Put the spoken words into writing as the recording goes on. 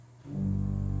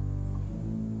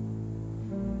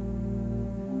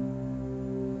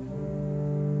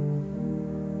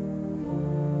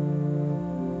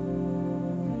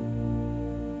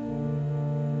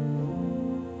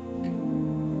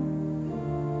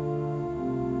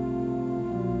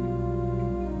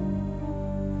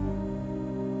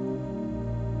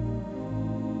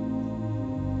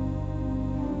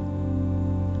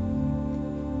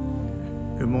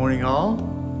morning, all.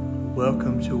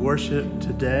 Welcome to worship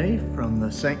today from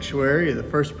the sanctuary of the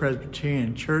First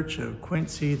Presbyterian Church of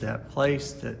Quincy, that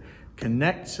place that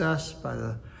connects us by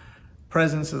the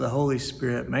presence of the Holy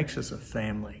Spirit, makes us a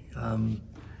family.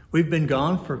 We've been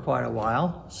gone for quite a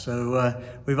while, so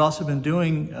we've also been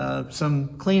doing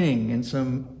some cleaning and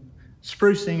some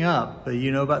sprucing up.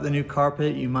 You know about the new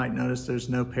carpet. You might notice there's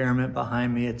no parament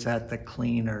behind me. It's at the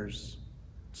cleaners.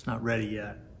 It's not ready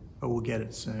yet, but we'll get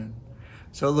it soon.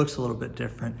 So it looks a little bit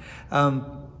different.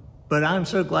 But I'm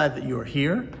so glad that you are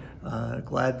here.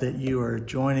 Glad that you are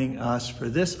joining us for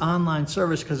this online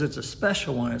service because it's a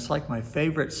special one. It's like my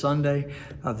favorite Sunday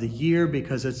of the year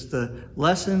because it's the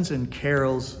Lessons and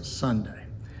Carols Sunday.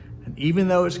 And even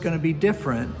though it's going to be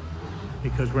different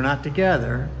because we're not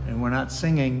together and we're not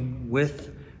singing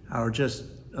with our just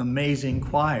amazing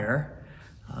choir,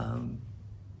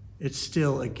 it's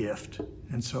still a gift.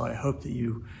 And so I hope that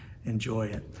you enjoy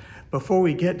it. Before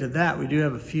we get to that, we do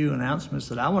have a few announcements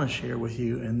that I want to share with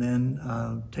you and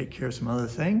then take care of some other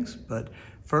things. But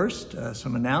first,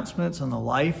 some announcements on the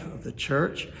life of the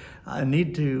church. I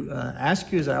need to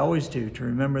ask you, as I always do, to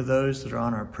remember those that are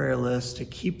on our prayer list, to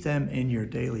keep them in your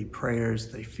daily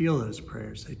prayers. They feel those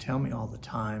prayers. They tell me all the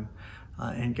time.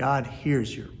 And God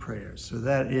hears your prayers. So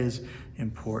that is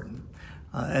important.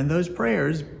 And those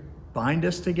prayers bind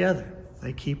us together.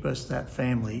 They keep us that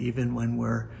family even when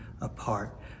we're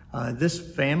apart. This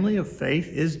family of faith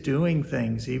is doing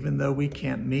things even though we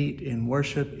can't meet in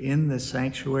worship in the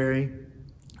sanctuary.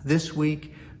 This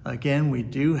week, again, we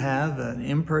do have an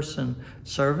in-person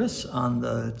service on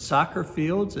the soccer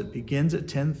fields. It begins at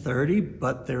 10:30,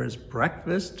 but there is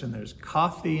breakfast and there's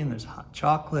coffee and there's hot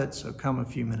chocolate, so come a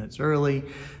few minutes early,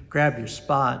 grab your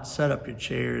spot, set up your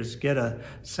chairs, get a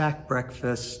sack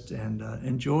breakfast, and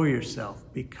enjoy yourself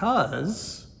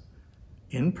because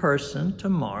in person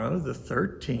tomorrow, the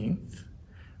 13th,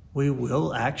 we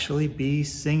will actually be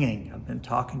singing. I've been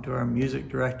talking to our music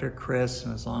director, Chris,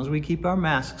 and as long as we keep our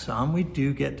masks on, we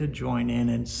do get to join in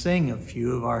and sing a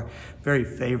few of our very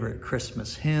favorite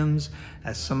Christmas hymns,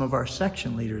 as some of our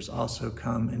section leaders also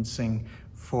come and sing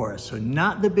for us. So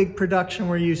not the big production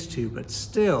we're used to, but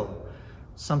still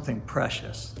something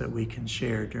precious that we can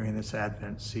share during this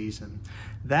Advent season.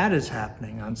 That is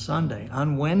happening on Sunday.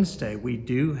 On Wednesday, we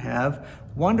do have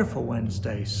Wonderful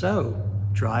Wednesday. So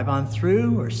drive on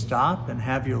through or stop and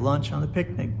have your lunch on the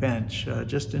picnic bench.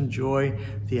 Just enjoy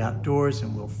the outdoors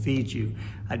and we'll feed you.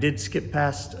 I did skip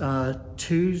past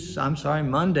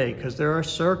Monday because there are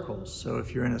circles. So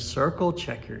if you're in a circle,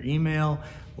 check your email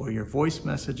or your voice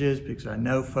messages because I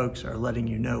know folks are letting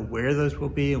you know where those will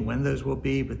be and when those will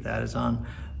be, but that is on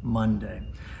Monday.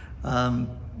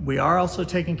 We are also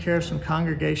taking care of some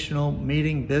congregational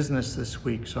meeting business this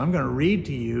week. So I'm going to read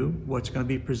to you what's going to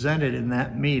be presented in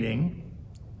that meeting.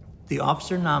 The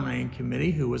Officer Nominating Committee,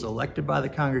 who was elected by the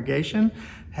congregation,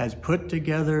 has put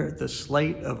together the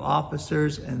slate of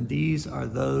officers, and these are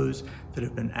those that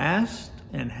have been asked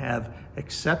and have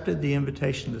accepted the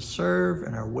invitation to serve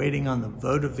and are waiting on the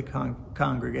vote of the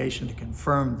congregation to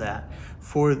confirm that.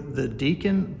 For the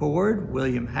deacon board,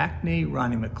 William Hackney,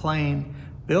 Ronnie McLean,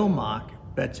 Bill Mock,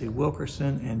 Betsy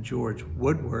Wilkerson, and George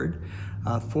Woodward.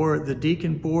 For the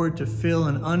deacon board to fill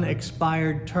an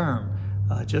unexpired term,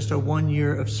 just a 1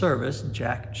 year of service,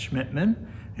 Jack Schmidtman,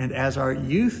 and as our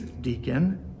youth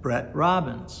deacon, Brett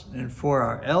Robbins. And for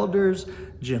our elders,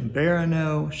 Jim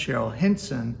Barano, Cheryl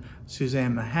Hinson,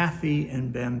 Suzanne Mahaffey,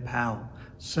 and Ben Powell.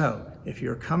 So if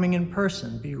you're coming in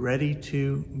person, be ready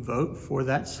to vote for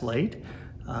that slate.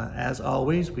 As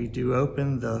always, we do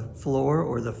open the floor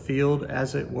or the field,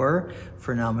 as it were,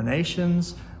 for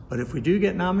nominations. But if we do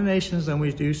get nominations, then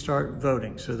we do start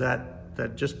voting. So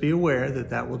that just be aware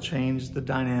that will change the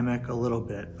dynamic a little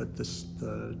bit. But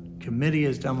the committee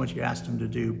has done what you asked them to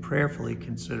do, prayerfully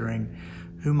considering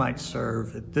who might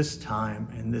serve at this time.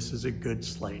 And this is a good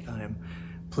slate. I am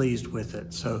pleased with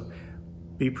it. So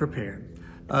be prepared.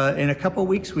 In a couple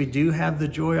weeks, we do have the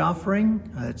joy offering.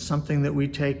 It's something that we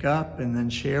take up and then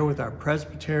share with our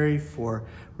presbytery for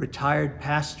retired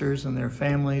pastors and their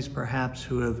families, perhaps,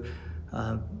 who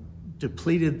have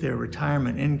depleted their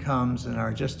retirement incomes and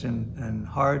are just in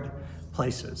hard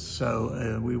places.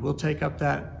 So we will take up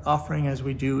that offering as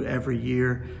we do every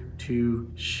year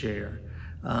to share.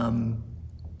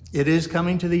 It is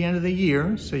coming to the end of the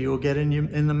year, so you will get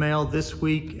in the mail this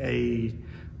week a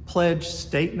pledge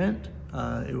statement.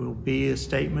 It will be a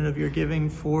statement of your giving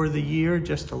for the year,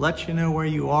 just to let you know where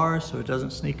you are so it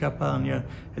doesn't sneak up on you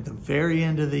at the very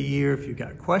end of the year. If you've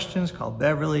got questions, call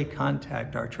Beverly,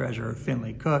 contact our treasurer,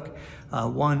 Finley Cook,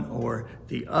 one or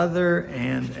the other.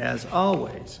 And as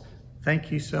always, thank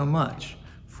you so much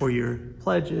for your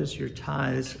pledges, your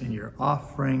tithes, and your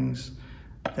offerings.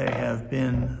 They have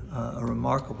been a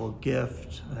remarkable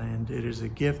gift, and it is a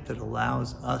gift that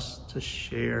allows us to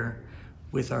share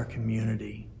with our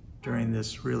community during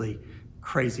this really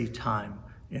crazy time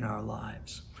in our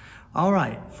lives. All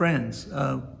right, friends,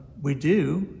 we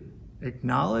do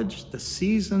acknowledge the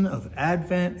season of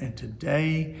Advent, and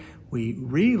today we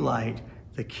relight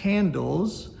the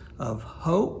candles of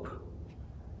hope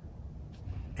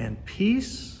and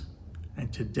peace.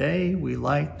 And today we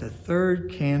light the third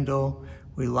candle.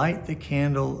 We light the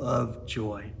candle of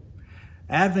joy.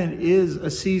 Advent is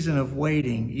a season of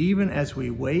waiting, even as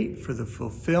we wait for the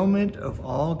fulfillment of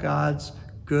all God's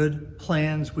good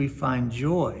plans. We find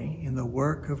joy in the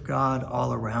work of God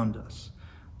all around us.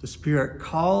 The Spirit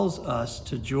calls us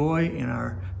to joy in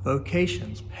our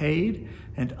vocations, paid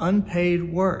and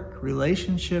unpaid work,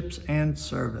 relationships, and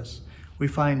service. We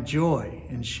find joy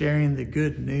in sharing the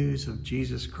good news of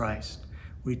Jesus Christ.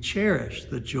 We cherish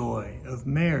the joy of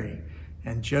Mary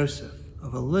and Joseph,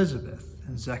 of Elizabeth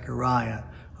and Zechariah,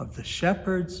 of the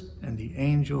shepherds and the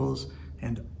angels,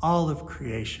 and all of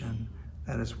creation.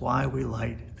 That is why we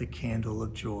light the candle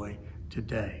of joy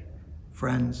today.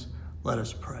 Friends, let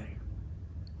us pray.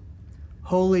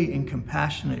 Holy and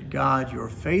compassionate God, your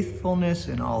faithfulness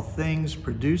in all things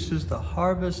produces the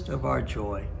harvest of our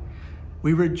joy.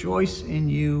 We rejoice in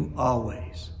you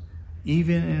always.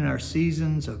 Even in our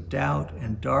seasons of doubt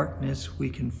and darkness, we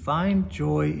can find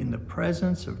joy in the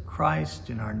presence of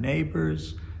Christ in our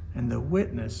neighbors and the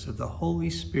witness of the Holy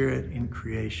Spirit in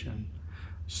creation.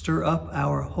 Stir up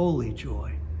our holy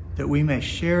joy, that we may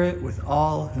share it with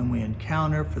all whom we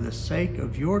encounter for the sake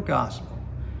of your gospel.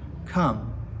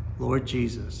 Come, Lord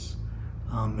Jesus.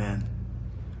 Amen.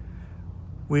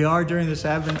 We are, during this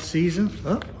Advent season,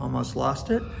 almost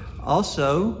lost it,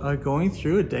 also going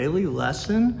through a daily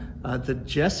lesson, the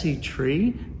Jesse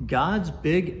Tree, God's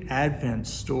Big Advent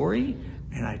Story.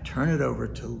 And I turn it over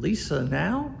to Lisa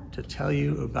now to tell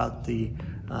you about the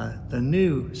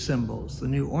new symbols, the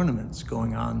new ornaments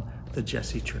going on the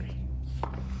Jesse Tree.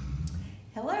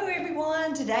 Hello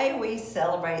everyone. Today we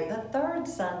celebrate the third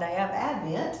Sunday of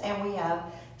Advent, and we have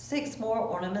 6 more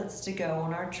ornaments to go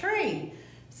on our tree.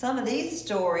 Some of these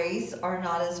stories are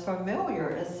not as familiar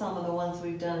as some of the ones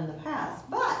we've done in the past,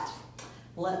 but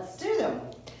let's do them.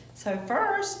 So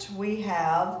first we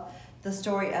have the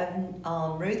story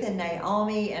of Ruth and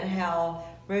Naomi, and how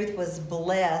Ruth was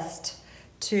blessed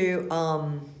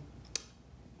for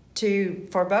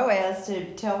Boaz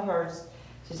to tell her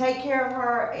to take care of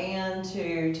her and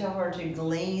to tell her to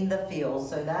glean the field.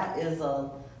 So that is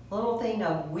a little thing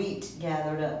of wheat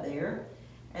gathered up there.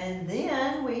 And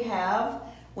then we have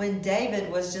when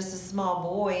David was just a small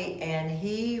boy and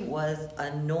he was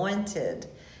anointed.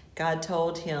 God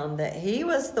told him that he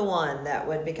was the one that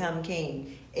would become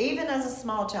king, even as a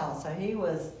small child. So he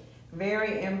was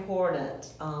very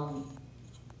important,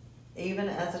 even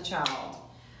as a child.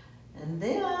 And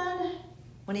then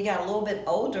when he got a little bit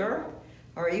older,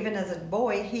 or even as a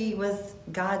boy, he was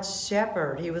God's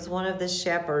shepherd. He was one of the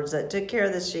shepherds that took care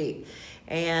of the sheep.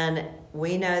 And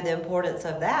we know the importance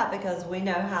of that because we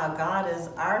know how God is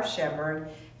our shepherd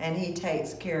and he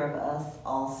takes care of us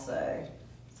also.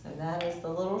 So that is the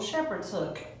little shepherd's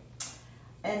hook.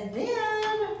 And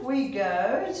then we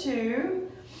go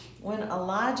to when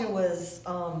Elijah was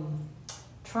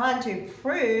trying to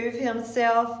prove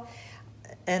himself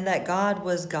and that God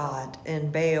was God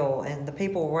and Baal, and the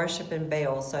people were worshiping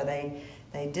Baal. So they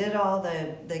did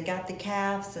they got the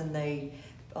calves, and they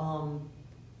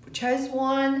chose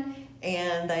one,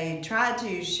 and they tried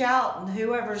to shout, and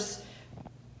whoever's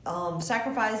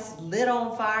sacrifice lit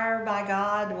on fire by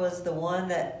God was the one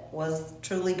that was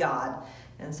truly God.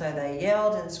 And so they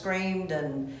yelled and screamed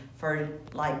and for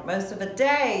like most of a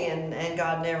day, and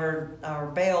God never,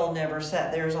 or Baal never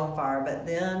set theirs on fire. But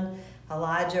then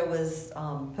Elijah was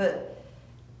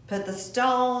put the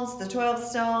stones, the 12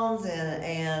 stones,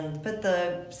 and put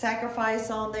the sacrifice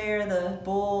on there, the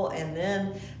bull, and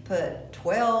then put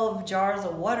 12 jars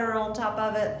of water on top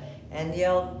of it, and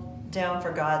yelled down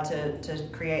for God to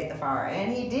create the fire.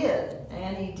 And he did.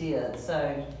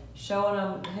 So showing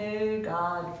them who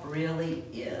God really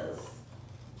is.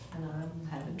 And I'm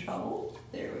having trouble.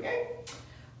 There we go.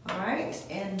 All right,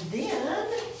 and then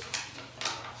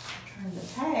turn the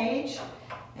page,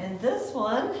 and this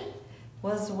one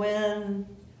was when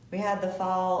we had the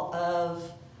fall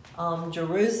of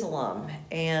Jerusalem,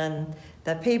 and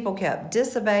the people kept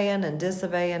disobeying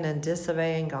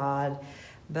God.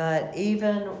 But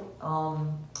even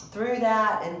through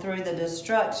that and through the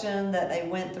destruction that they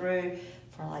went through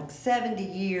for like 70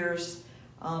 years,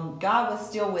 God was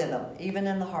still with them, even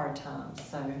in the hard times.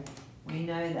 So We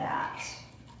know that.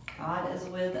 God is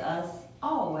with us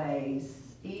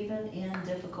always, even in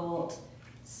difficult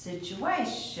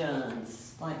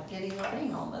situations, like getting a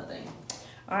ring on the thing.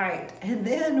 All right, and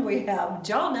then we have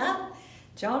Jonah.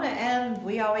 Jonah, and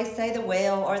we always say the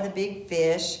whale or the big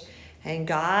fish. And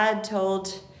God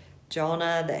told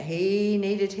Jonah that he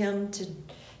needed him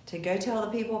to go tell the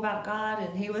people about God,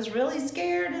 and he was really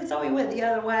scared, and so he went the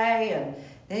other way, and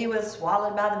then he was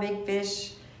swallowed by the big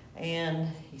fish, and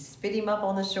he spit him up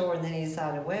on the shore, and then he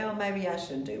decided, well, maybe I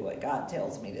should do what God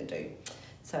tells me to do.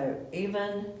 So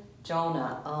even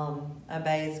Jonah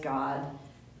obeys God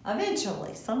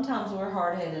eventually. Sometimes we're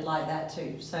hard-headed like that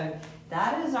too. So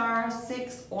that is our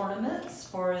 6 ornaments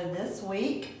for this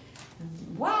week.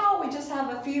 Wow, we just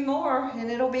have a few more and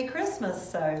it'll be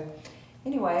Christmas. So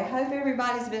anyway, I hope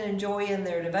everybody's been enjoying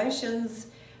their devotions,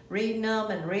 reading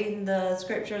them and reading the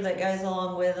scripture that goes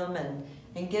along with them,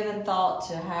 and giving thought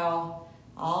to how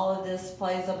all of this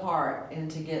plays a part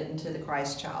into getting to the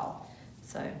Christ child.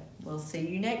 So we'll see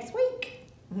you next week.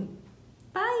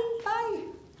 Bye. Bye.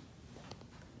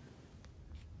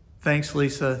 Thanks,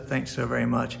 Lisa. Thanks so very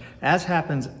much. As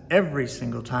happens every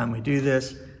single time we do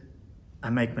this, I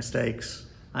make mistakes.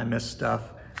 I miss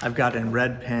stuff. I've got in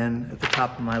red pen at the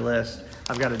top of my list.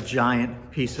 I've got a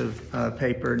giant piece of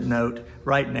paper note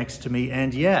right next to me,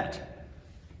 and yet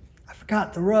I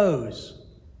forgot the rose.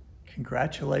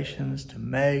 Congratulations to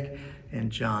Meg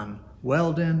and John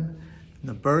Weldon and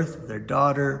the birth of their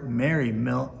daughter, Mary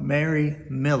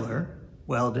Miller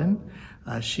Weldon.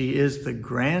 She is the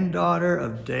granddaughter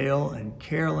of Dale and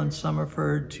Carolyn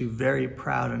Summerford, 2 very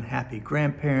proud and happy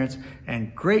grandparents,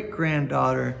 and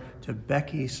great-granddaughter to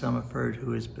Becky Summerford,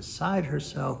 who is beside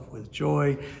herself with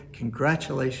joy.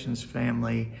 Congratulations,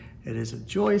 family. It is a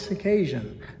joyous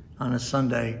occasion on a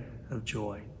Sunday of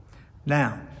joy.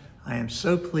 Now, I am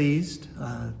so pleased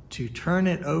to turn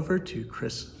it over to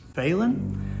Chris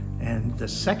Phelan and the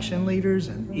section leaders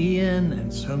and Ian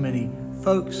and so many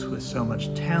folks with so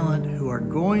much talent who are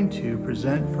going to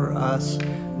present for us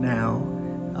now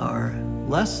our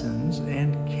lessons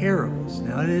and carols.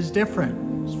 Now it is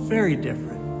different, it's very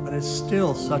different, but it's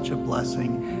still such a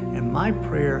blessing. And my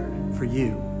prayer for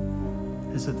you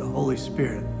is that the Holy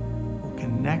Spirit will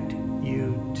connect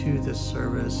you to this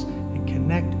service and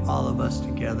connect all of us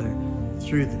together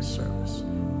through this service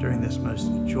during this most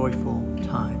joyful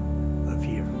time of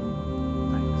year.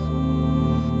 Thanks.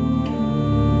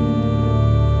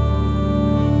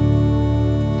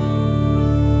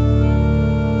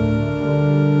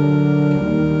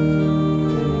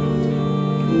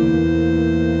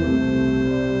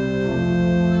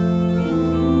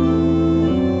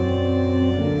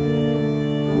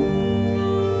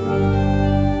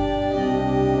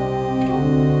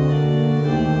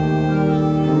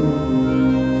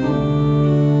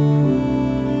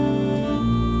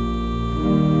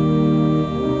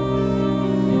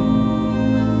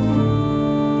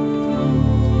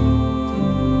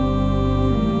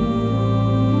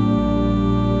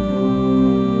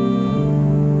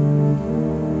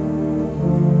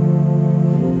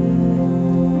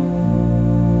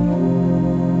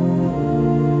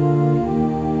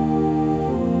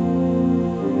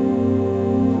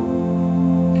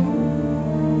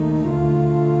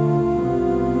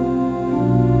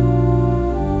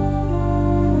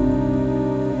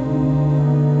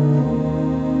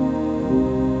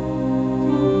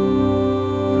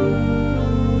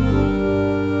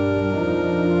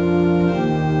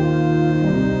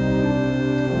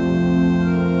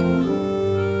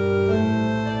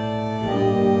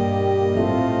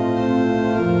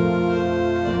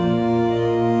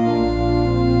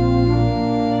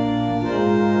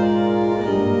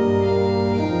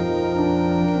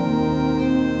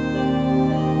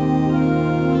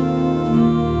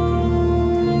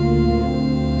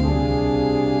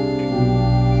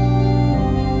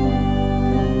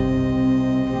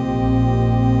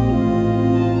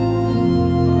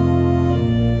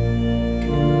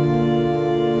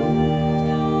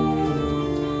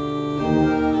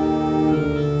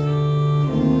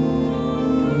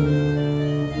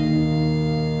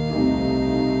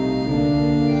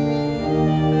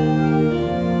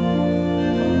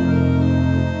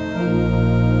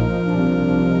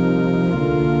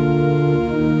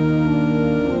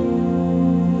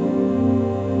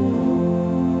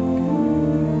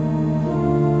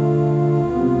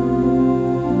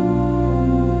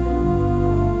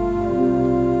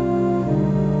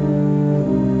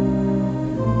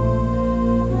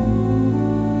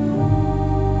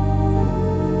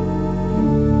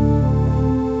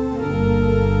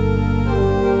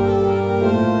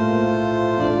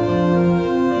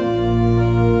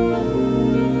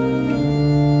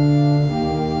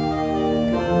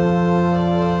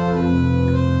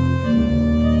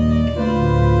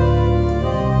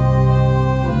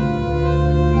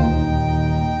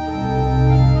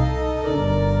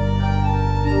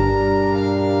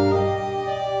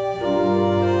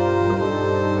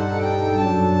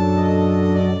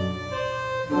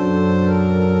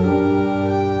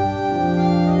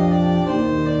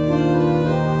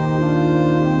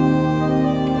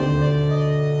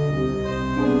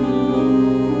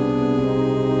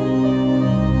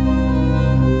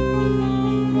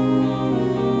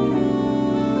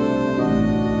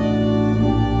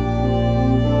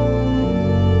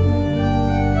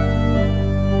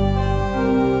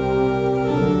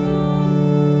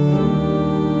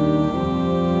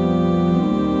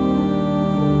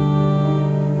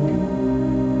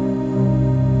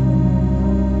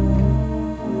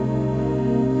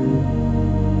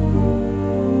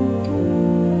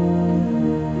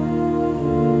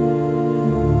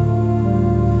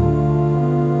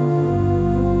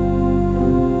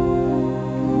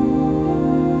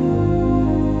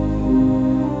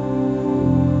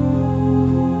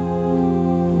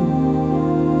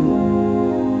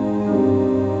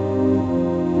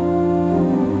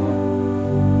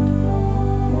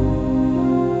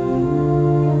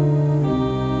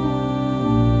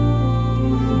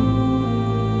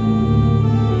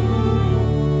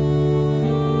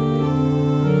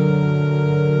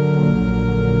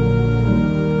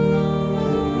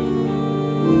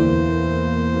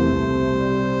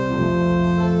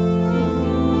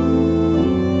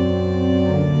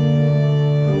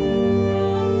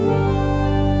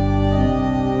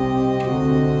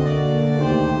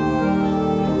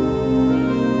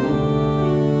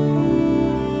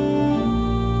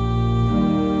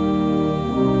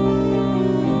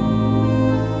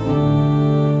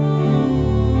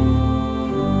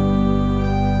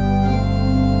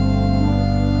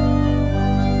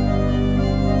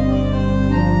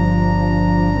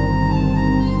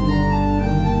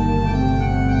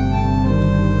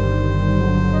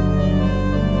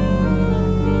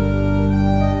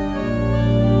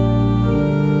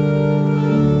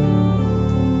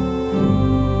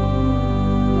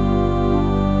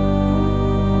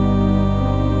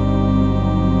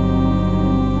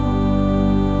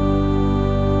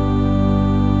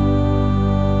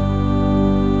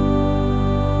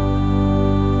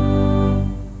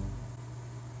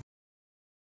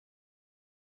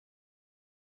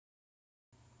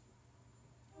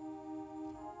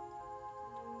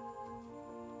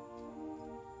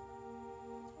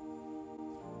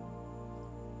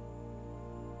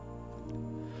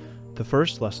 The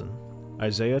first lesson,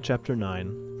 Isaiah chapter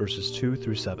 9, verses 2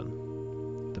 through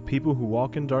 7. The people who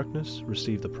walk in darkness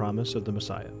receive the promise of the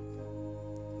Messiah.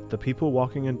 The people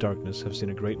walking in darkness have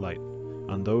seen a great light.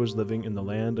 On those living in the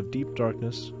land of deep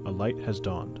darkness, a light has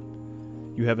dawned.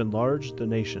 You have enlarged the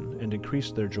nation and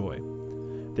increased their joy.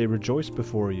 They rejoice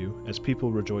before you as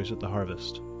people rejoice at the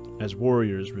harvest, as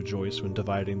warriors rejoice when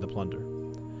dividing the plunder.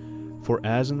 For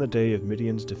as in the day of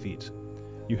Midian's defeat,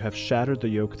 you have shattered the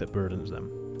yoke that burdens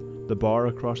them, the bar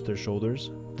across their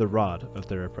shoulders, the rod of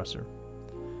their oppressor.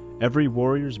 Every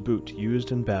warrior's boot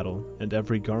used in battle and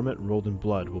every garment rolled in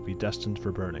blood will be destined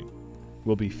for burning,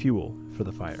 will be fuel for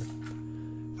the fire.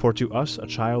 For to us a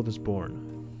child is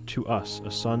born, to us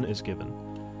a son is given,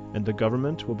 and the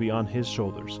government will be on his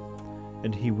shoulders,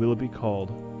 and he will be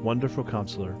called Wonderful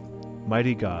Counselor,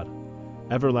 Mighty God,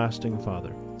 Everlasting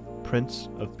Father, Prince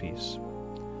of Peace.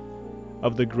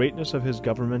 Of the greatness of his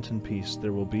government and peace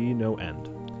there will be no end.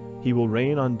 He will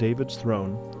reign on David's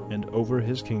throne and over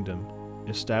his kingdom,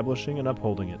 establishing and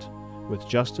upholding it with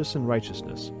justice and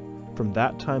righteousness from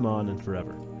that time on and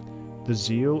forever. The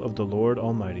zeal of the Lord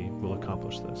Almighty will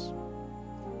accomplish this.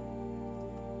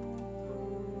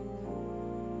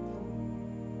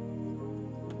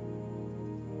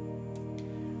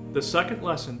 The second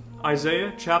lesson,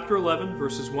 Isaiah chapter 11,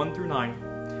 verses 1 through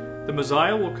 9. The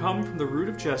Messiah will come from the root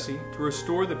of Jesse to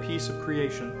restore the peace of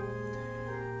creation.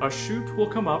 A shoot will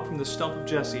come up from the stump of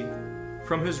Jesse.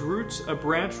 From his roots a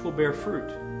branch will bear fruit.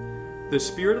 The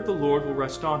Spirit of the Lord will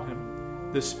rest on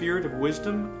him, the Spirit of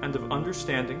wisdom and of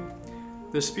understanding,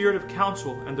 the Spirit of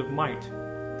counsel and of might,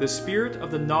 the Spirit of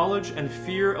the knowledge and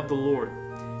fear of the Lord.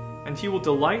 And he will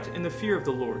delight in the fear of the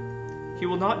Lord. He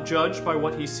will not judge by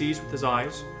what he sees with his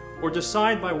eyes, or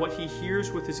decide by what he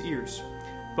hears with his ears,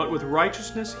 but with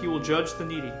righteousness he will judge the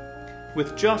needy.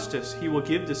 With justice he will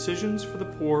give decisions for the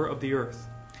poor of the earth.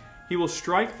 He will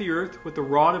strike the earth with the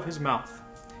rod of his mouth.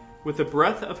 With the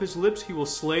breath of his lips he will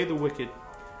slay the wicked.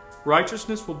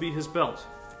 Righteousness will be his belt,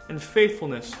 and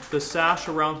faithfulness the sash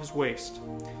around his waist.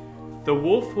 The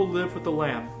wolf will live with the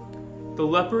lamb. The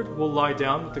leopard will lie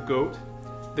down with the goat.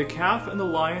 The calf and the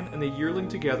lion and the yearling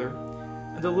together,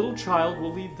 and the little child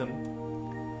will lead them.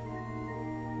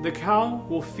 The cow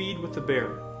will feed with the bear.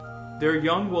 Their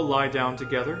young will lie down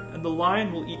together, and the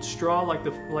lion will eat straw like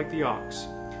the ox.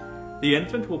 The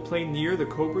infant will play near the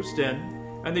cobra's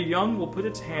den, and the young will put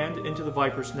its hand into the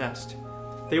viper's nest.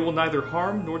 They will neither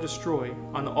harm nor destroy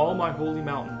on all my holy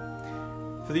mountain.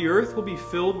 For the earth will be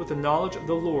filled with the knowledge of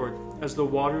the Lord as the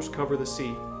waters cover the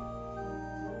sea.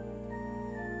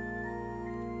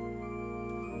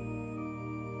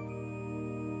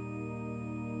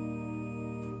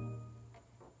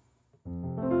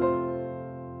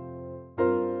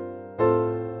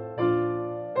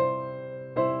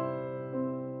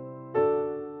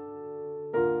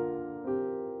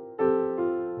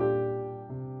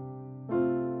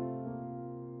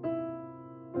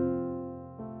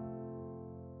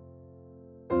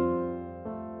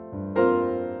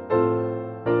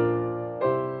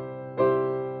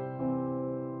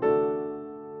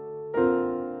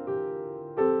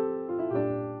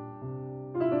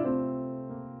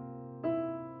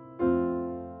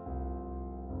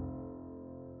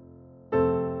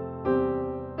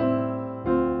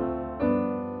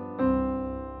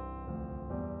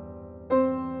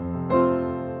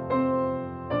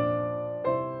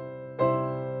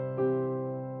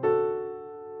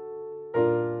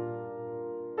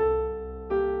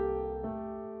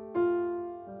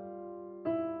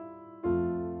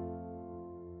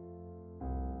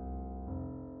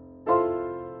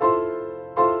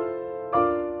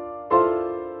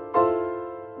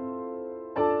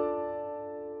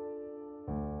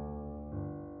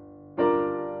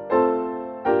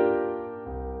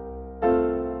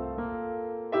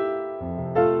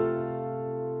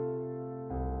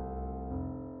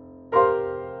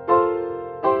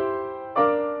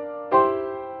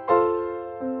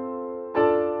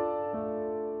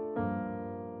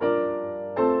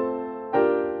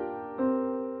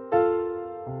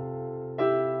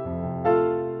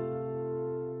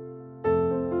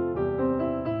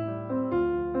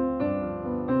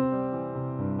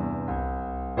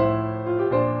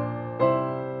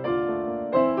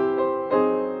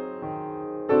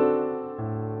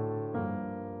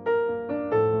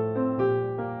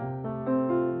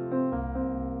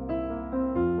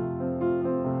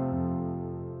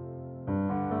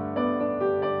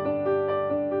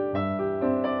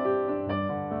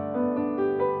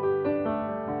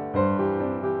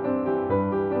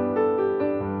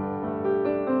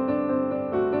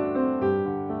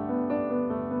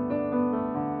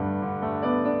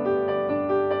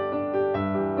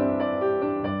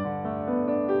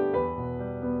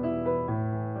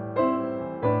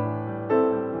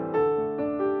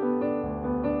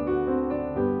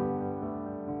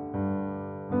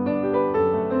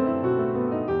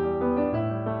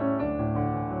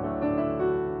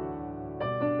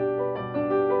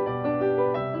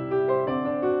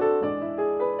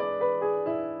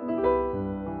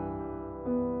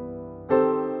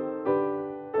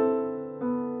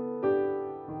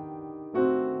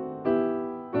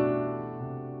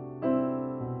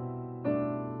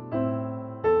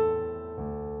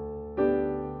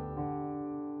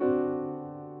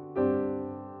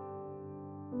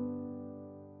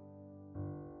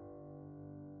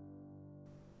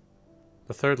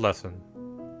 The third lesson,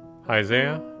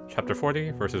 Isaiah chapter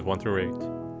 40, verses 1 through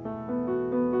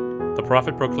 8. The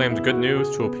prophet proclaimed good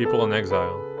news to a people in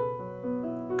exile.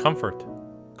 Comfort,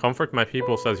 comfort my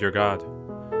people, says your God.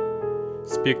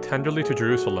 Speak tenderly to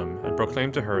Jerusalem and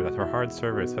proclaim to her that her hard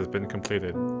service has been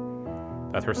completed,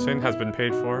 that her sin has been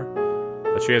paid for,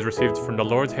 that she has received from the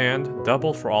Lord's hand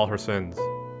double for all her sins.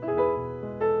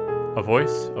 A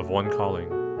voice of one calling.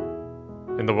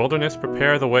 In the wilderness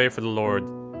prepare the way for the Lord.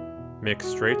 Make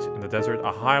straight in the desert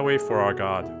a highway for our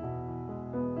God.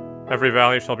 Every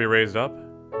valley shall be raised up,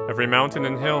 every mountain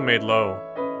and hill made low.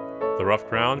 The rough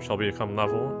ground shall become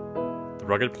level, the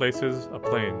rugged places a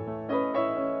plain.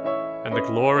 And the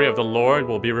glory of the Lord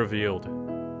will be revealed,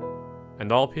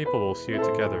 and all people will see it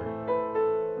together.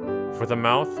 For the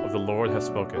mouth of the Lord has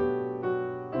spoken.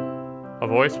 A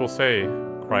voice will say,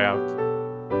 "Cry out."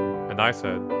 And I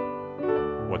said,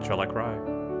 "What shall I cry?"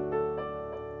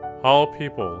 All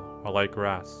people are like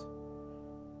grass,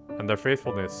 and their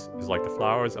faithfulness is like the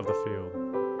flowers of the field.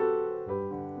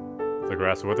 The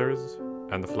grass withers,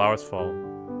 and the flowers fall,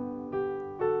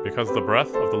 because the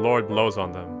breath of the Lord blows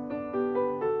on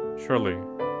them. Surely,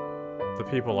 the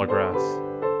people are grass.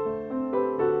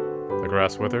 The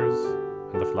grass withers,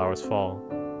 and the flowers fall,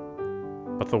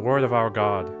 but the word of our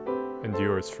God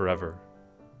endures forever.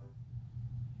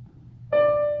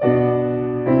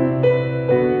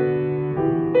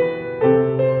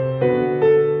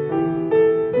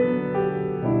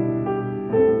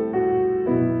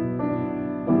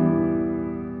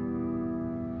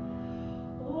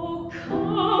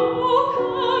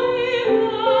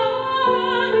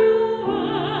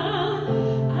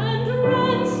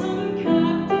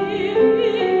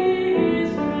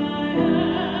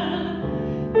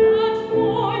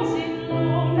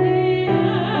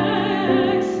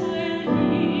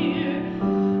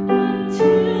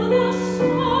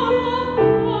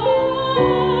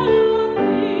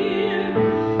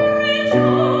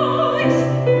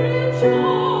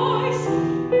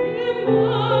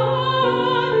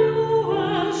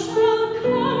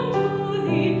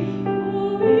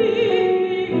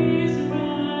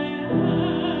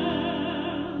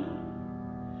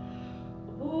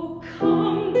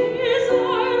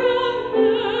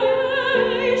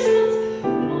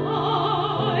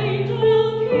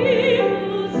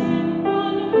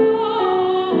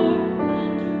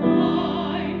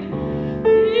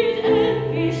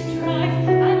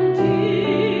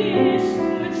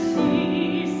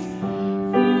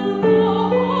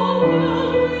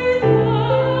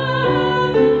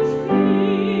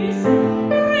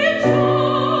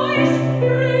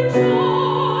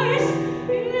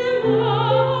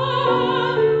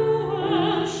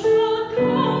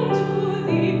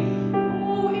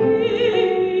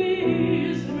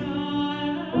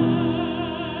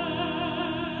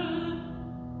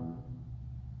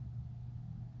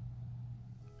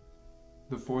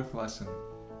 The fourth lesson,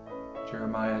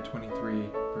 Jeremiah 23,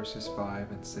 verses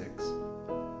 5 and 6.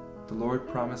 The Lord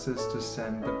promises to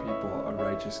send the people a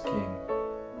righteous king.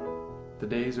 The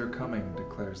days are coming,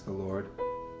 declares the Lord,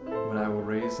 when I will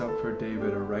raise up for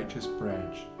David a righteous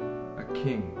branch, a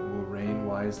king who will reign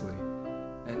wisely,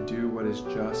 and do what is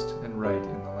just and right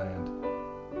in the land.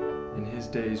 In his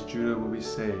days Judah will be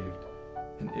saved,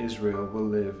 and Israel will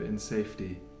live in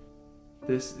safety.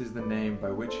 This is the name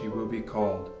by which he will be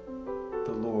called,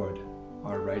 the Lord,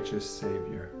 our righteous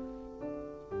Savior.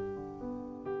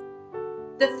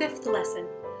 The fifth lesson,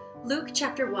 Luke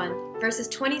chapter 1, verses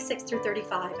 26 through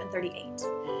 35 and 38.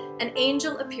 An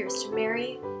angel appears to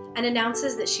Mary and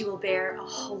announces that she will bear a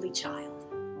holy child.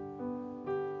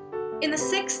 In the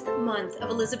 6th month of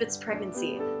Elizabeth's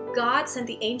pregnancy, God sent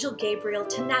the angel Gabriel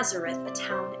to Nazareth, a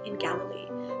town in Galilee,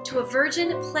 to a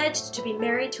virgin pledged to be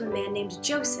married to a man named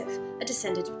Joseph, a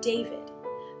descendant of David.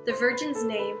 The virgin's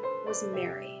name was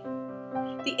Mary.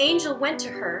 The angel went to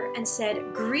her and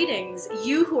said, "Greetings,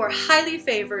 you who are highly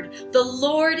favored, the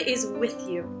Lord is with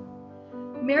you."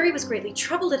 Mary was greatly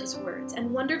troubled at his words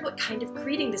and wondered what kind of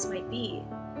greeting this might be.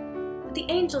 But the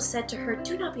angel said to her,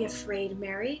 "Do not be afraid,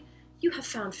 Mary. You have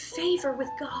found favor with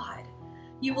God.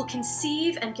 You will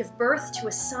conceive and give birth to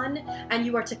a son, and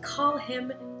you are to call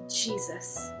him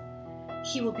Jesus.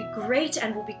 He will be great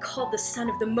and will be called the Son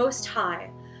of the Most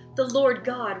High. The Lord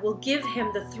God will give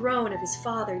him the throne of his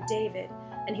father David,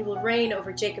 and he will reign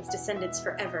over Jacob's descendants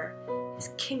forever. His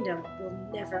kingdom will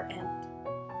never end."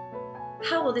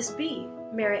 "How will this be?"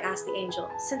 Mary asked the angel,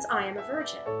 "since I am a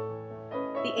virgin?"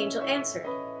 The angel answered,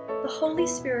 "The Holy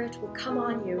Spirit will come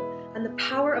on you, and the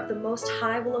power of the Most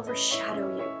High will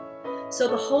overshadow you. So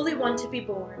the Holy One to be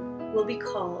born will be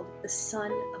called the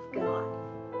Son of God."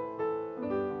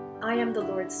 "I am the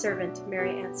Lord's servant,"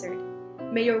 Mary answered.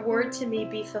 May your word to me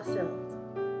be fulfilled."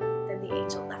 Then the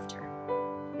angel left her.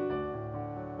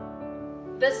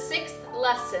 The sixth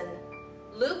lesson,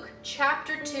 Luke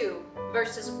chapter 2,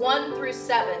 verses 1 through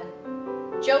 7.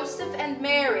 Joseph and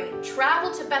Mary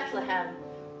travel to Bethlehem,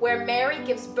 where Mary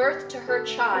gives birth to her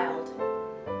child.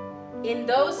 In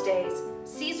those days,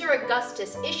 Caesar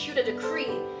Augustus issued a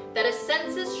decree that a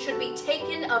census should be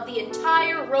taken of the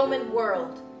entire Roman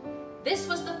world. This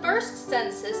was the first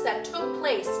census that took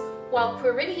place while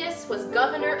Quirinius was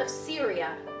governor of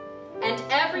Syria, and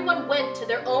everyone went to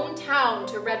their own town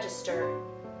to register.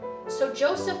 So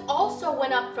Joseph also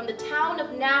went up from the town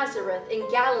of Nazareth in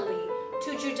Galilee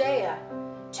to Judea,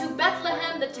 to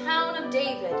Bethlehem, the town of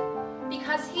David,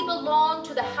 because he belonged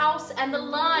to the house and the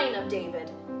line of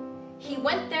David. He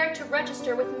went there to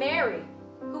register with Mary,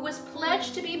 who was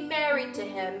pledged to be married to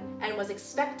him and was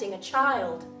expecting a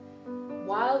child.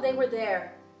 While they were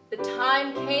there, the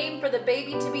time came for the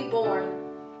baby to be born,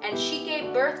 and she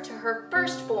gave birth to her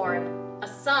firstborn, a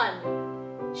son.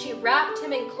 She wrapped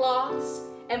him in cloths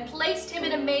and placed him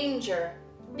in a manger,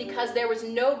 because there was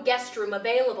no guest room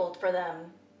available for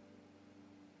them.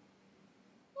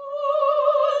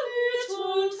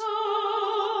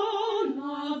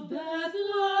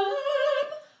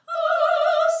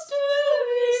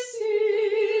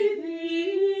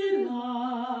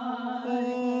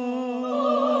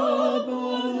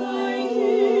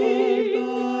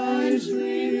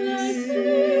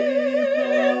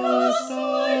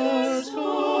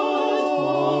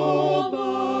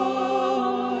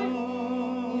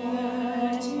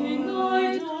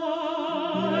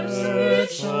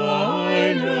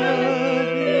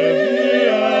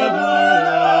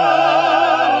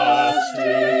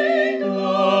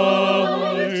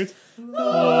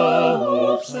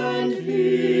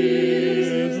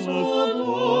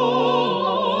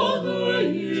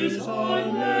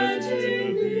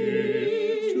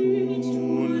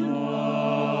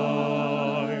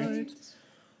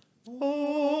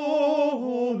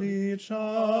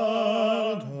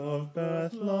 Child of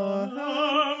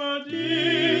Bethlehem,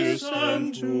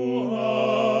 descend to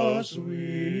us,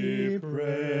 we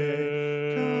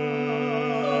pray.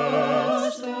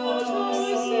 Cast out our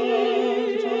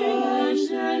sin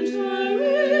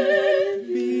and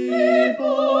be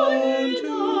born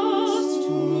to us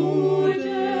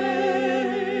today.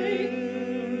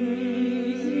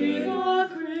 The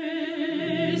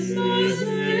Christmas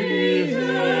angels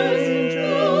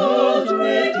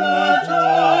with glad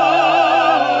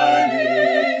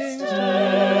tidings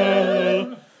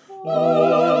tell.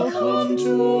 Oh, come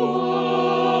to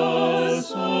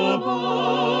us,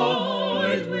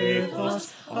 abide with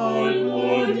us, our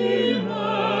Lord Emmanuel.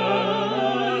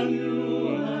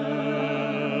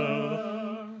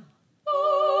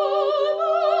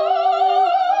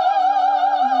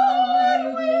 Abide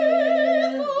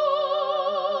with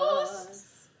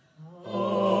us,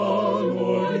 our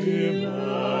Lord Emmanuel.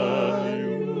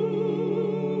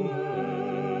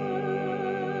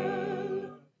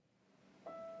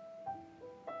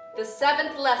 The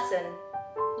seventh lesson,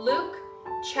 Luke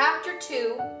chapter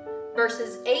 2,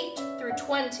 verses 8 through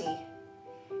 20.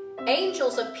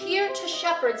 Angels appeared to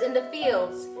shepherds in the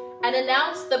fields and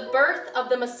announced the birth of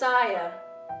the Messiah.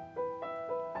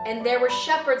 And there were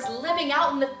shepherds living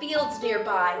out in the fields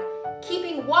nearby,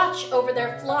 keeping watch over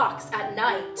their flocks at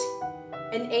night.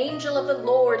 An angel of the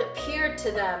Lord appeared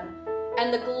to them,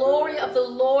 and the glory of the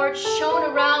Lord shone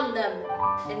around them,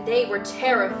 and they were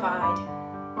terrified.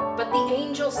 But the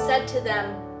angel said to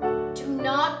them, "Do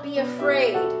not be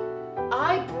afraid.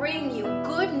 I bring you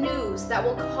good news that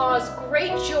will cause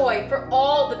great joy for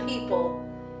all the people.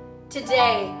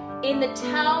 Today, in the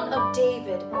town of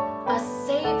David, a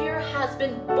Savior has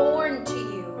been born to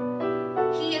you.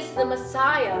 He is the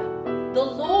Messiah, the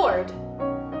Lord.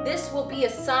 This will be a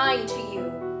sign to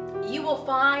you. You will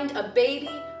find a baby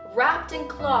wrapped in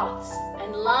cloths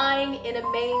and lying in a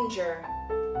manger."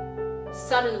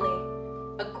 Suddenly,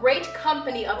 a great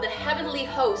company of the heavenly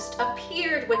host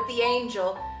appeared with the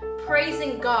angel,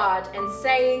 praising God and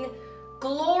saying,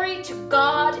 "Glory to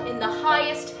God in the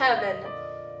highest heaven,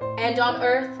 and on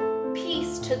earth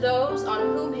peace to those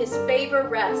on whom his favor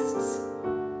rests."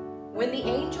 When the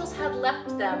angels had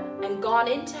left them and gone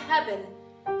into heaven,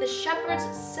 the shepherds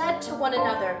said to one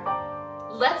another,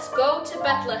 "Let's go to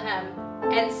Bethlehem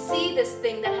and see this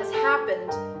thing that has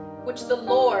happened, which the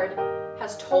Lord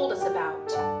has told us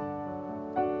about."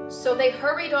 So they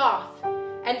hurried off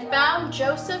and found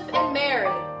Joseph and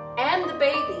Mary and the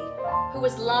baby, who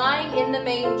was lying in the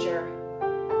manger.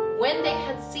 When they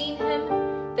had seen him,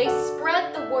 they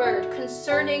spread the word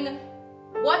concerning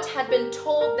what had been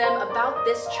told them about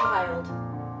this child.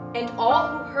 and all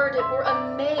who heard it were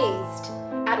amazed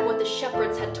at what the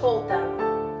shepherds had told them.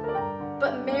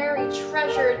 But Mary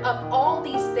treasured up all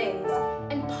these things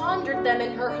and pondered them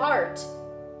in her heart.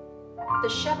 The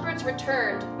shepherds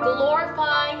returned,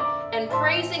 glorifying and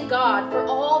praising God for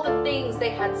all the things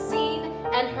they had seen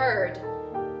and heard,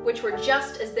 which were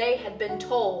just as they had been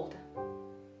told.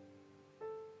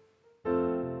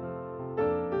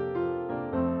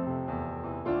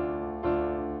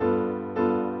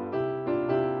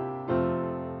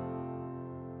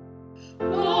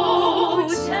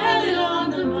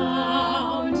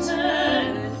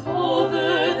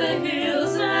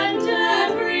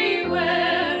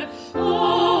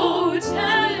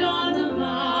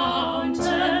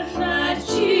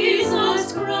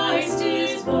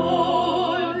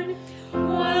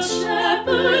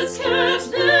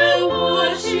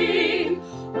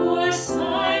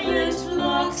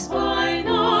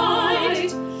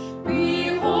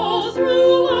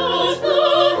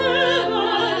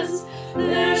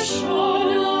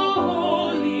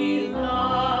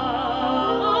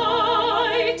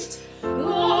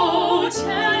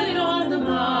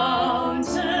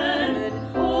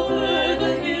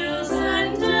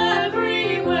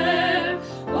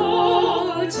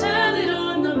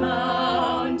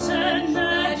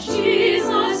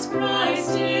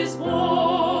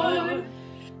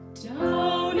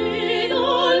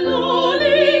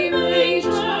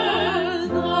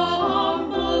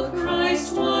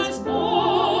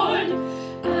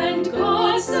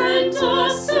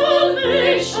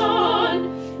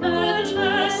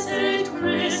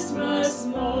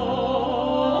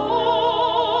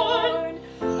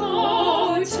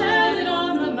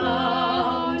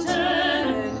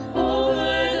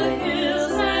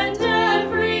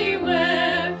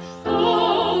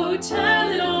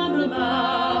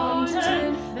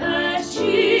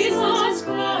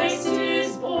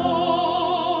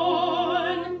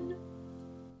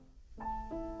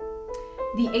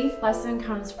 The 8th lesson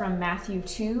comes from Matthew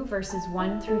 2, verses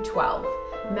 1 through 12.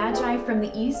 Magi from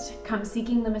the east come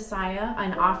seeking the Messiah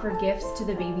and offer gifts to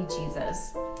the baby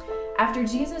Jesus. After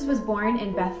Jesus was born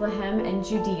in Bethlehem and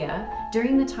Judea,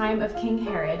 during the time of King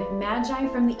Herod, Magi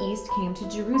from the east came to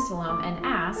Jerusalem and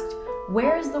asked,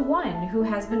 "Where is the one who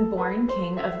has been born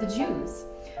King of the Jews?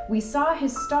 We saw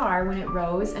his star when it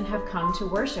rose and have come to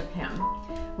worship him."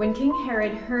 When King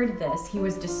Herod heard this, he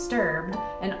was disturbed,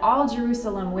 and all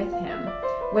Jerusalem with him.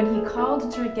 When he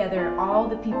called together all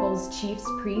the people's chiefs,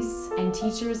 priests, and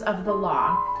teachers of the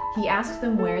law, he asked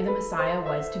them where the Messiah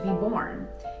was to be born.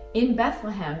 "In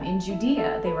Bethlehem in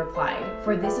Judea," they replied,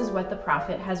 "for this is what the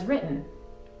prophet has written.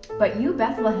 But you,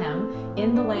 Bethlehem,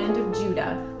 in the land of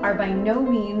Judah, are by no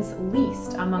means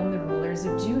least among the rulers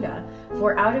of Judah,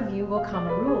 for out of you will come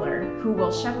a ruler who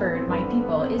will shepherd my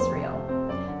people Israel."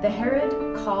 The Herod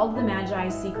called the Magi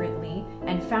secretly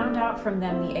and found out from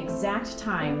them the exact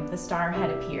time the star had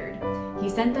appeared. He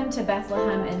sent them to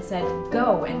Bethlehem and said,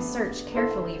 "Go and search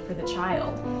carefully for the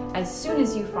child. As soon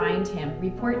as you find him,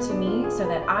 report to me so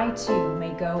that I too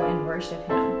may go and worship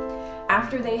him."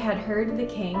 After they had heard the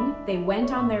king, they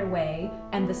went on their way,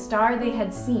 and the star they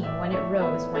had seen when it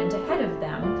rose went ahead of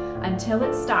them until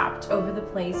it stopped over the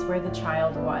place where the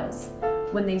child was.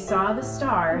 When they saw the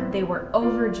star, they were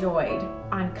overjoyed.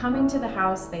 On coming to the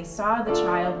house, they saw the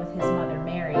child with his mother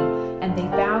Mary, and they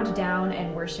bowed down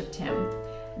and worshipped him.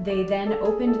 They then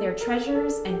opened their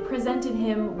treasures and presented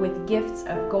him with gifts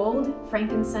of gold,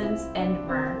 frankincense, and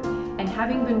myrrh. And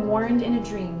having been warned in a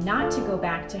dream not to go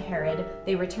back to Herod,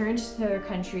 they returned to their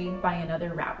country by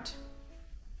another route.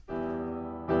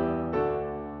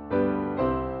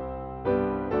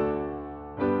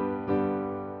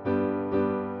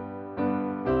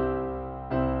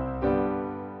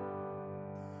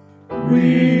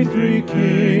 We three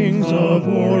kings of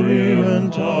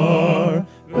Orient are,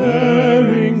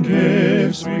 bearing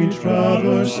gifts we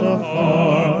traverse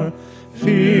afar.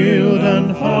 Field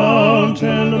and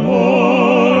fountain,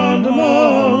 moor and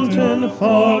mountain,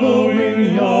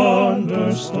 following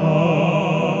yonder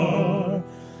star.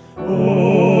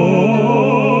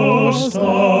 O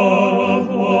star of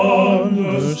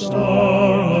wonder,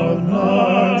 star of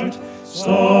night,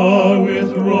 star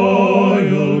with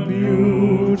royal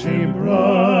beauty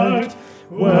bright,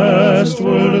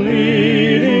 westward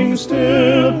leading,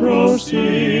 still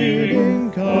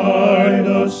proceeding, guide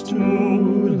us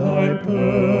to thy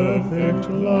perfect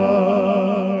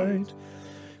light.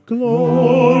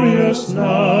 Glorious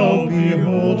now,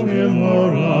 behold him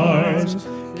arise,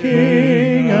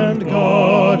 King and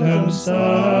God and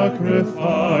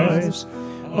sacrifice.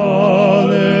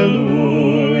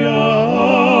 Alleluia,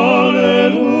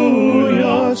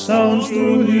 alleluia, sounds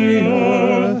through the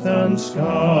earth and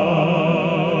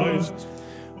sky.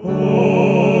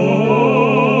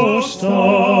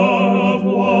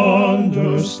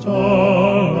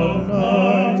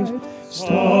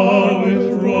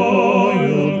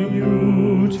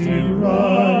 duty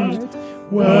right,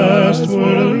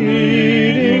 westward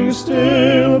leading,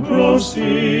 still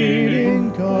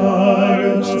proceeding, guide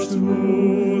us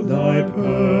to thy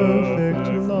perfect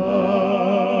light.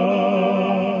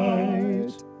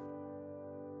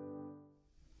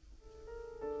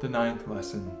 The ninth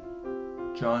lesson,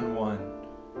 John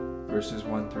 1, verses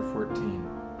 1 through 14.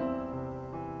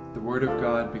 The Word of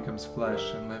God becomes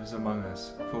flesh and lives among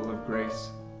us, full of grace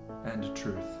and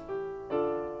truth.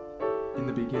 In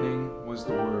the beginning was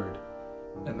the Word,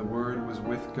 and the Word was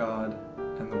with God,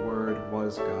 and the Word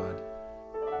was God.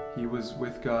 He was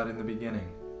with God in the beginning.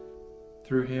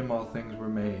 Through him all things were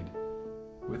made.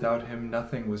 Without him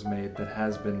nothing was made that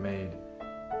has been made.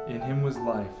 In him was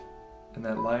life, and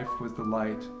that life was the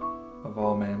light of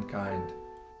all mankind.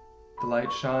 The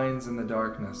light shines in the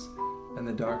darkness, and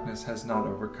the darkness has not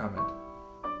overcome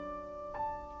it.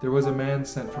 There was a man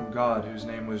sent from God whose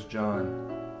name was John.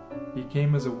 He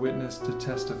came as a witness to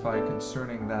testify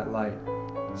concerning that light,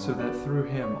 so that through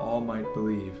him all might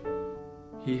believe.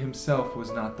 He himself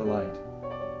was not the light.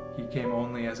 He came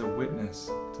only as a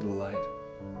witness to the light.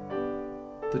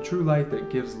 The true light that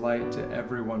gives light to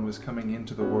everyone was coming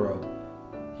into the world.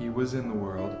 He was in the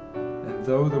world, and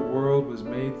though the world was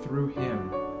made through him,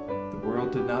 the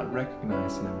world did not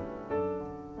recognize him.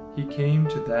 He came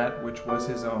to that which was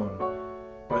his own,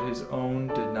 but his own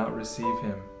did not receive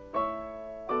him.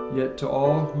 Yet to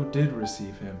all who did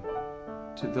receive him,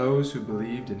 to those who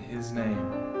believed in his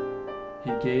name,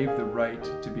 he gave the right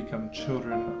to become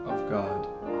children of God,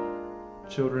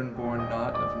 children born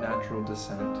not of natural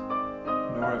descent,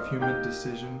 nor of human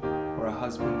decision or a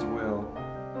husband's will,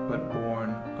 but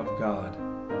born of God.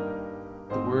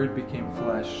 The Word became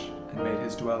flesh and made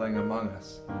his dwelling among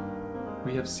us.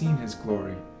 We have seen his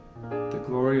glory, the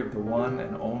glory of the one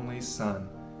and only Son,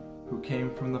 who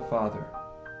came from the Father,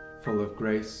 full of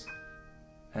grace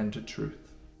and truth.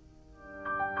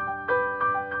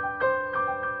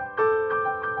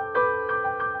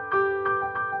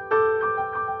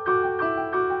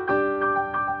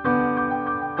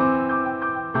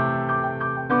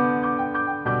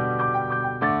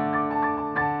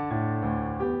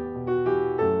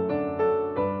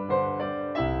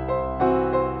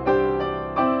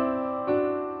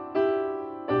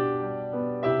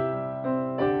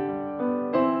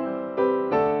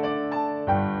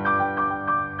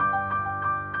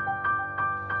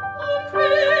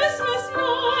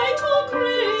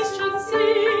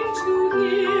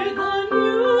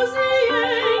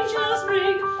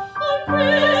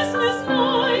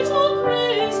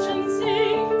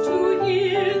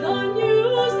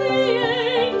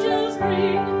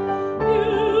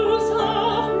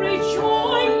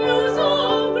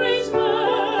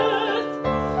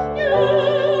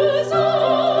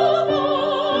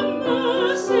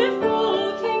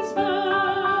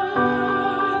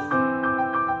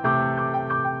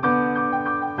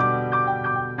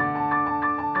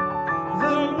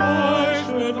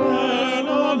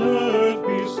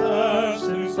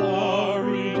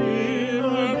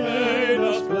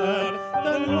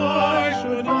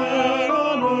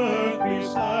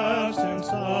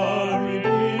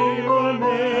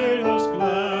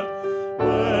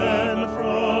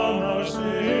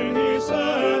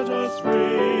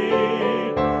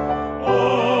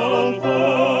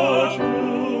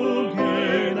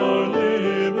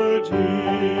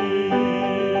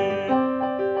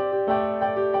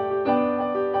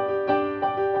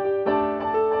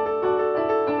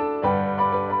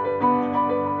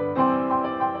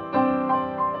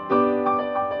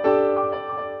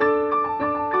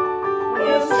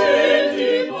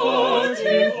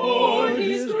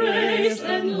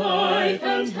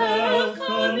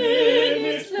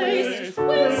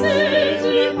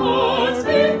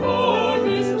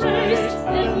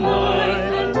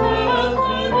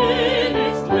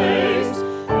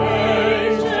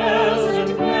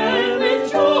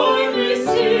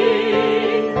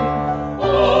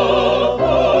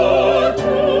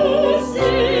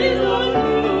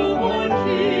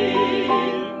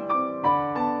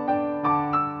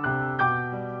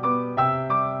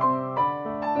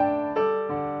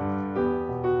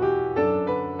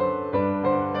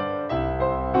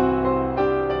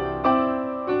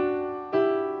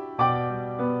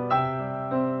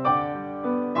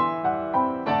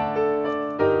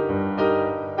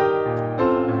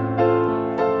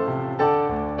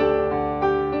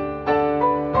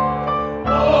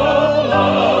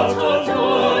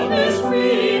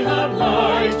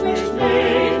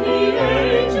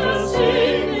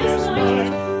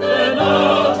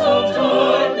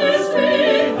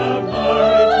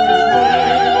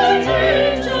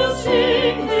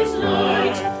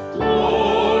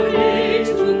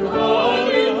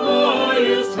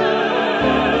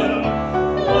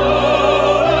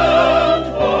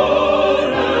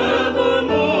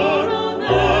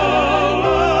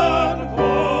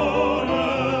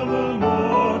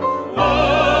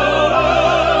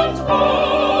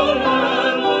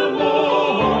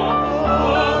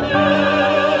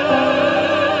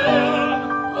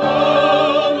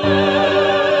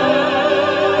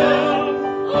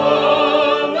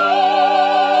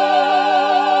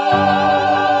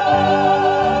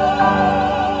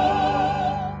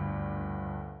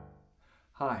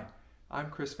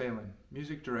 Chris Phelan,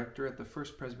 Music Director at the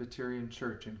First Presbyterian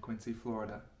Church in Quincy,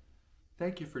 Florida.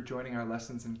 Thank you for joining our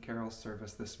Lessons and Carols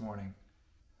service this morning.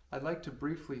 I'd like to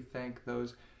briefly thank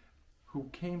those who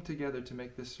came together to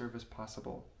make this service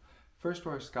possible. First, to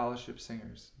our scholarship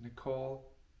singers,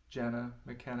 Nicole, Jenna,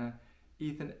 McKenna,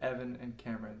 Ethan, Evan, and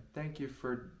Cameron. Thank you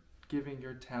for giving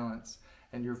your talents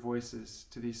and your voices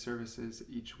to these services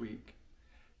each week.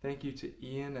 Thank you to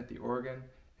Ian at the organ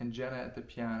and Jenna at the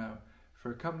piano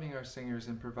for accompanying our singers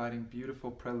and providing beautiful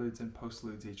preludes and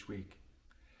postludes each week.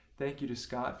 Thank you to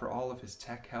Scott for all of his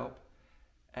tech help,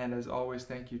 and as always,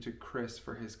 thank you to Chris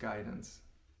for his guidance.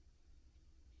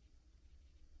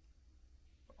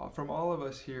 From all of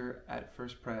us here at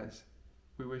First Pres,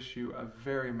 we wish you a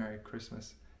very Merry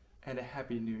Christmas and a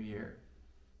Happy New Year.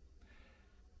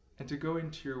 And to go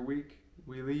into your week,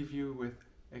 we leave you with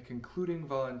a concluding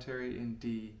voluntary in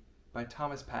D by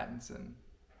Thomas Pattinson,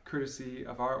 courtesy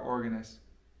of our organist,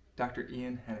 Dr.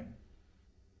 Ian Henning.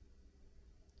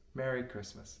 Merry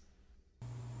Christmas.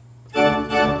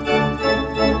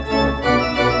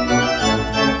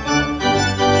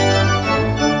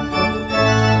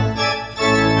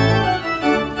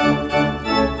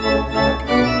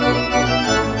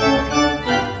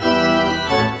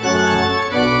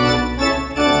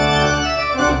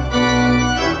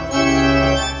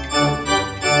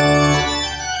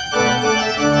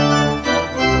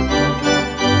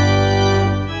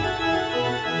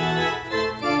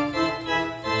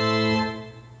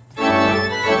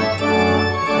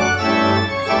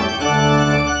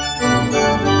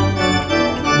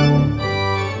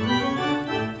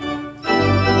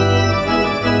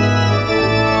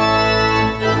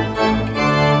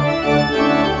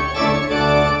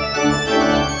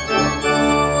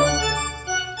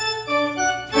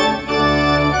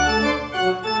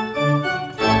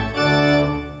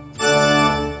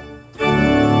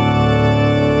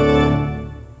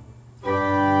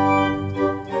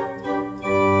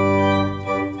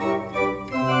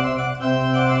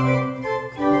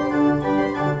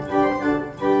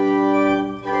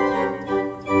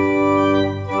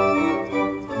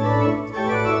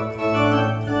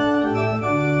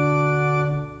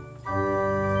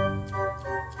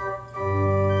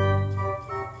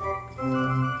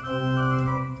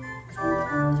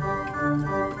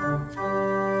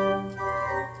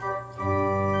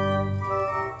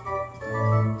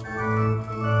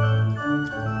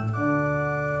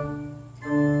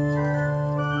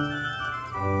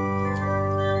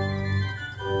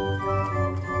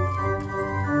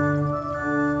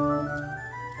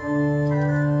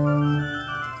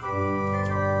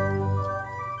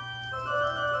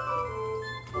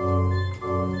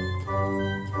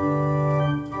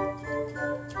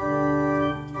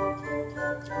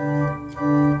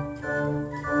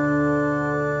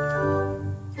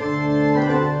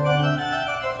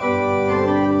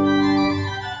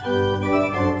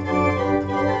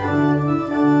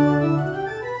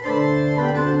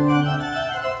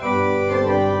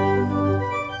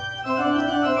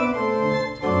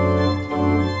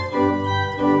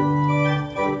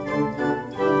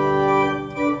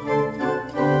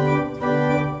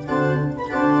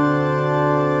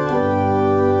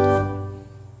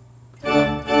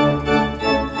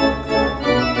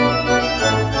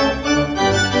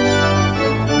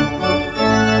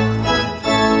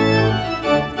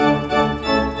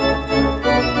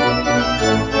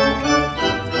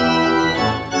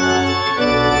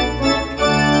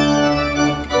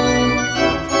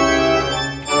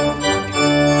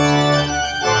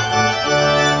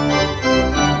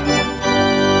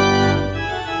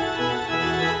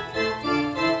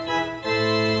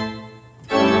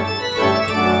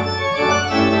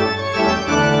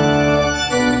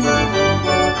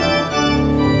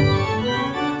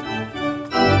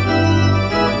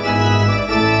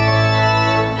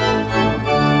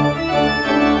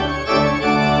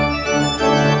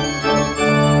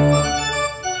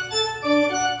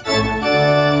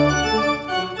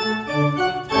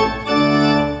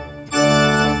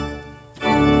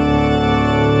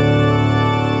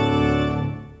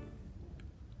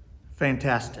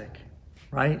 Fantastic,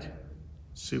 right?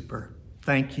 Super.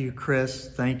 Thank you, Chris.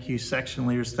 Thank you, section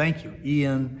leaders. Thank you,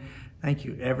 Ian. Thank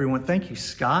you, everyone. Thank you,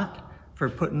 Scott, for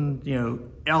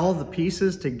putting, all the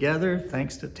pieces together.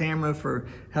 Thanks to Tamara for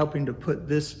helping to put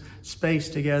this space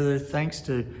together. Thanks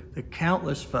to the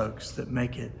countless folks that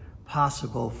make it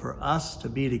possible for us to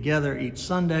be together each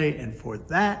Sunday and for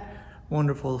that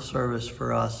wonderful service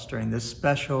for us during this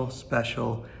special,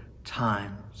 special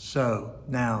time. So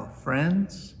now,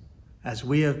 friends, as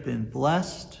we have been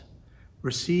blessed,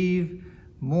 receive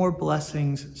more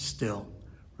blessings still.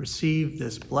 Receive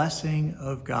this blessing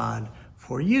of God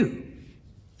for you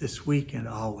this week and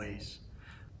always.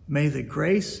 May the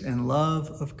grace and love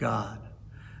of God,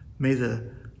 may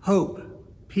the hope,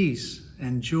 peace,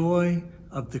 and joy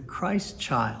of the Christ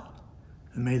child,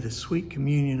 and may the sweet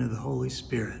communion of the Holy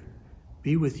Spirit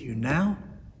be with you now,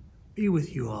 be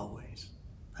with you always.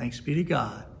 Thanks be to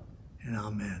God, and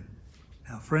amen.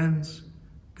 Now, friends,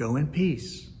 go in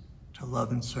peace to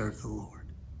love and serve the Lord.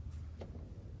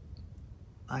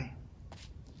 Bye.